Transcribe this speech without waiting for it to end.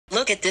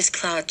at this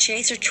cloud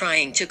chaser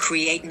trying to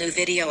create new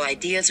video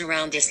ideas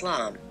around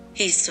Islam.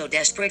 He's so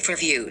desperate for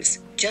views,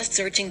 just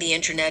searching the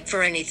internet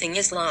for anything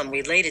Islam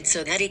related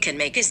so that he can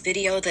make his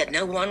video that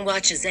no one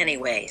watches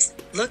anyways.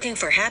 Looking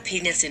for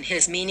happiness in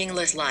his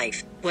meaningless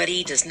life. What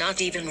he does not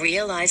even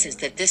realize is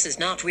that this is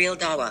not real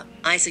dawah.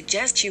 I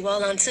suggest you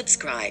all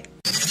unsubscribe.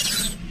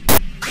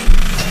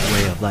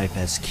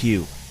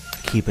 WAYOFLIFESQ,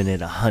 keeping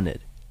it 100.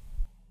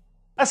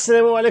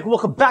 Assalamu alaikum,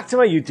 welcome back to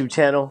my YouTube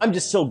channel. I'm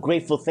just so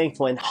grateful,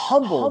 thankful, and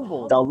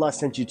humbled that Allah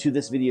sent you to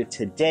this video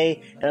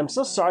today. And I'm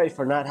so sorry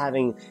for not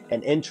having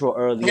an intro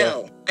earlier.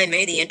 No, I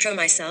made the intro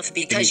myself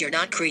because you're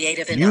not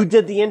creative enough. You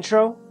did the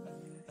intro?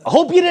 I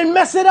hope you didn't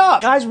mess it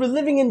up! Guys, we're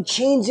living in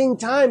changing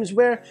times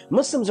where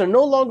Muslims are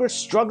no longer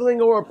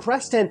struggling or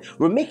oppressed, and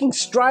we're making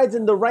strides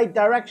in the right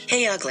direction.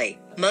 Hey ugly,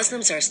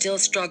 Muslims are still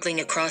struggling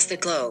across the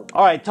globe.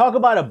 Alright, talk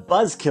about a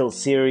buzzkill,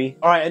 Siri.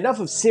 Alright, enough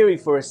of Siri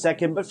for a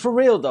second, but for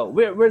real though,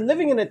 we're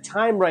living in a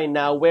time right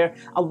now where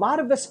a lot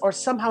of us are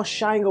somehow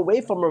shying away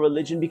from our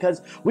religion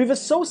because we've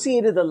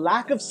associated the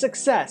lack of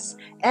success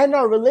and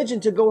our religion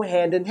to go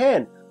hand in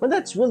hand. But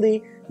that's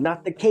really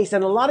not the case.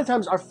 And a lot of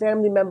times our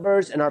family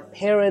members and our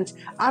parents,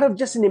 out of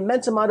just an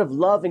immense amount of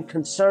love and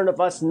concern of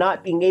us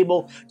not being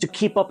able to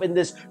keep up in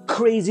this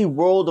crazy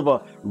world of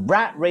a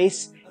rat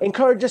race,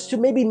 encourage us to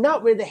maybe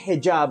not wear the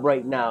hijab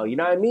right now. You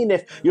know what I mean?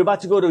 If you're about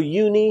to go to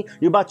uni,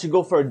 you're about to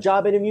go for a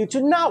job interview,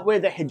 to not wear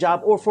the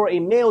hijab, or for a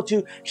male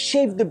to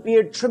shave the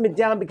beard, trim it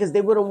down, because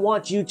they wouldn't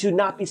want you to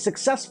not be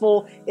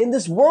successful in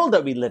this world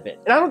that we live in.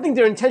 And I don't think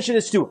their intention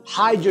is to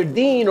hide your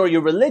deen or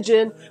your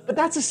religion, but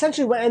that's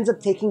essentially what ends up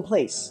taking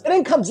place. And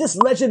then comes this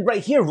legend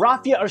right here,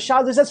 Raffia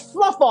Arshad, who says,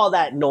 fluff all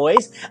that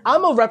noise.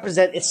 I'm gonna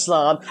represent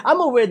Islam, I'm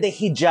gonna wear the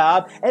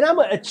hijab, and I'm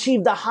gonna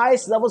achieve the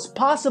highest levels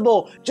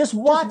possible. Just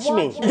watch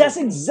me. That's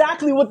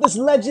exactly what this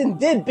legend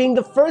did, being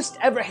the first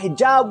ever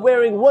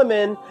hijab-wearing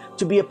woman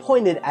to be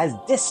appointed as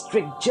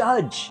district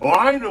judge. Oh,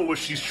 I know what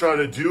she's trying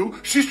to do.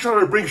 She's trying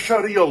to bring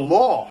Sharia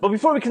law. But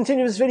before we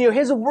continue this video,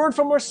 here's a word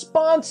from our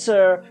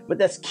sponsor, but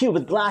that's cute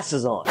with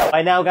glasses on.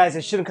 By now, guys,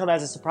 it shouldn't come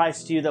as a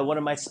surprise to you that one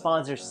of my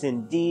sponsors,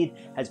 Indeed,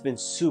 has been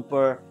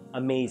super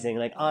amazing.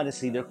 Like,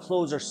 honestly, their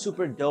clothes are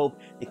super dope.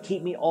 They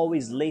keep me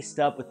always laced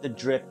up with the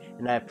drip,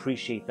 and I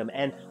appreciate them.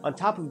 And on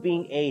top of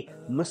being a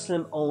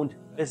Muslim-owned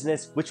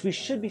business, which we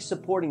should be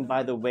supporting,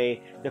 by the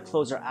way, their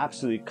clothes are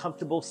absolutely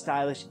comfortable,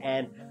 stylish,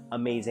 and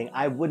amazing.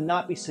 I would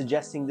not be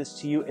suggesting this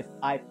to you if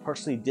I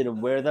personally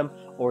didn't wear them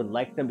or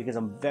like them, because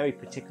I'm very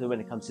particular when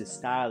it comes to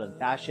style and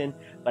fashion,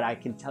 but I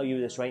can tell you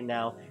this right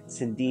now,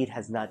 Indeed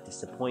has not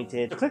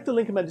disappointed. So click the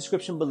link in my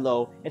description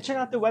below and check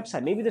out their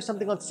website. Maybe there's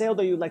something on sale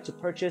that you'd like to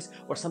purchase,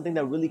 or something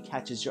that really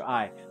catches your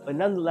eye. But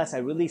nonetheless, I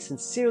really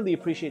sincerely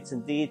appreciate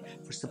Indeed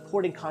for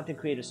supporting content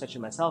creators such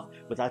as myself.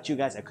 Without you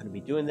guys, I couldn't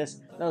be doing this.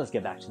 Now let's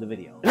get back to the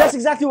video. And that's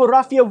exactly what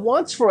Raffia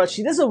wants for us.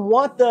 She doesn't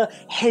want the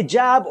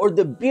hijab or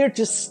the beard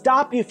to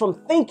stop you from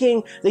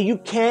thinking that you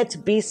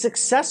can't be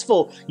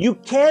successful. You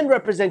can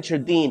represent your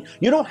deen.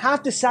 You don't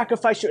have to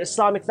sacrifice your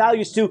Islamic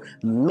values to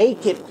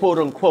make it, quote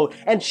unquote.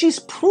 And she's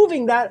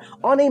proving that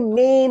on a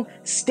main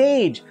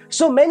stage.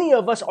 So many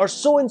of us are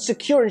so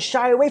insecure and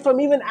shy away from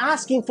even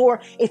asking for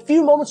a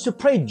few moments to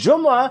pray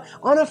Jummah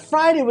on a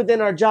Friday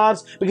within our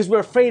jobs because we're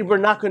afraid we're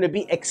not going to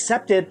be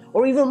accepted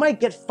or even might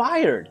get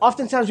fired.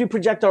 Oftentimes we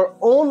project our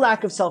own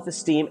lack of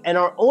self-esteem and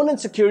our own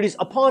insecurities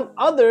upon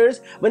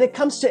others when it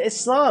comes to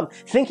Islam,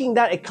 thinking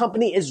that a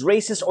company is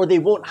racist or they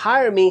won't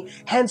hire me,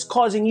 hence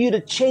causing you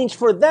to change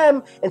for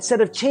them instead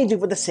of changing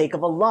for the sake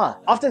of Allah.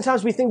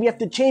 Oftentimes we think we have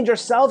to change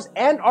ourselves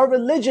and our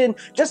religion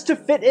just to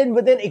fit in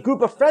within a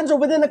group of friends or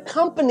within a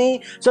company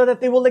so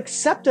that they will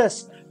accept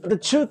us. But the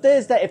truth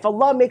is that if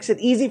Allah makes it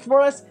easy for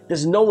us,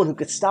 there's no one who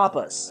could stop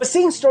us. But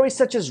seeing stories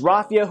such as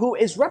Raffia, who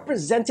is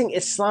representing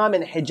Islam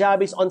and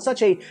hijabis on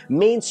such a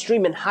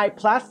mainstream and high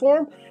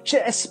platform,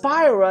 should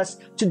inspire us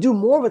to do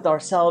more with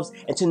ourselves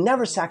and to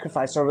never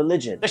sacrifice our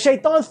religion. The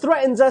shaitan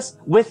threatens us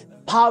with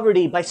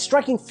poverty by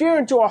striking fear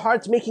into our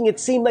hearts, making it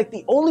seem like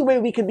the only way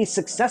we can be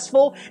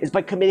successful is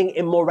by committing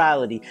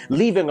immorality,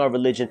 leaving our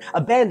religion,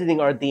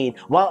 abandoning our deen,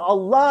 while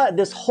Allah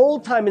this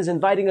whole time is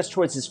inviting us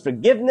towards His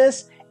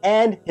forgiveness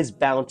and His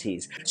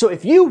bounties. So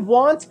if you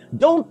want,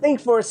 don't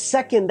think for a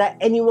second that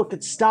anyone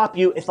could stop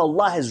you if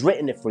Allah has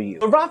written it for you.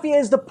 But Raffia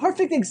is the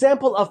perfect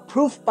example of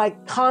proof by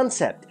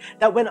concept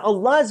that when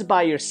Allah is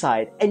by your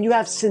side and you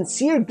have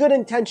sincere good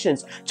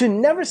intentions to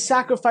never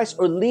sacrifice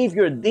or leave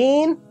your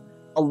deen,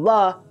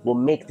 Allah will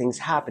make things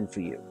happen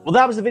for you. Well,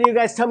 that was the video,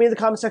 guys. Tell me in the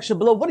comment section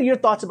below, what are your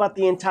thoughts about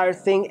the entire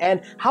thing,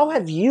 and how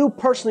have you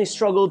personally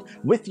struggled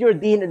with your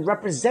deen and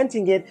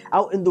representing it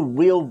out in the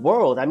real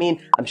world? I mean,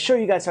 I'm sure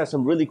you guys have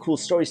some really cool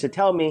stories to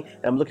tell me,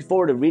 and I'm looking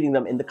forward to reading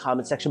them in the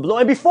comment section below.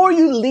 And before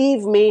you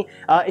leave me,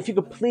 if you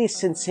could please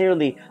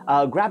sincerely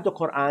grab the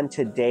Quran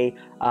today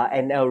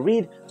and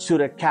read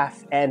Surah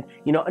Kahf and,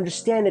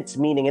 understand its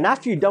meaning. And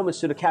after you're done with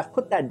Surah Kahf,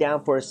 put that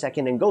down for a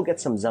second and go get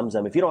some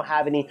Zamzam. If you don't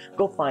have any,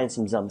 go find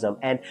some Zamzam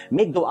and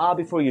make dua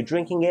before you're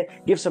drinking it,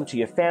 give some to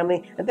your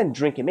family, and then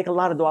drink it. Make a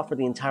lot of dua for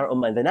the entire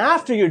ummah. And then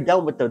after you're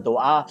done with the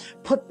dua,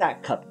 put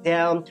that cup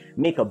down,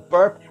 make a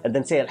burp, and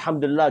then say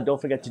Alhamdulillah.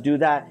 Don't forget to do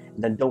that.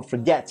 And then don't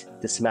forget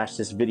to smash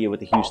this video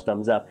with a huge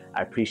thumbs up.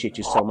 I appreciate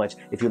you so much.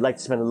 If you'd like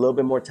to spend a little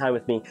bit more time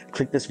with me,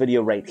 click this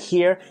video right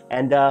here.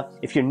 And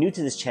if you're new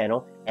to this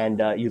channel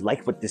and you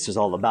like what this is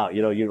all about,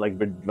 you know, you're like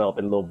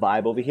developing a little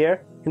vibe over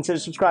here, consider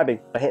subscribing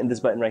by hitting this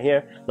button right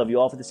here. Love you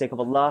all for the sake of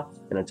Allah.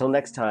 And until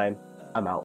next time, I'm out.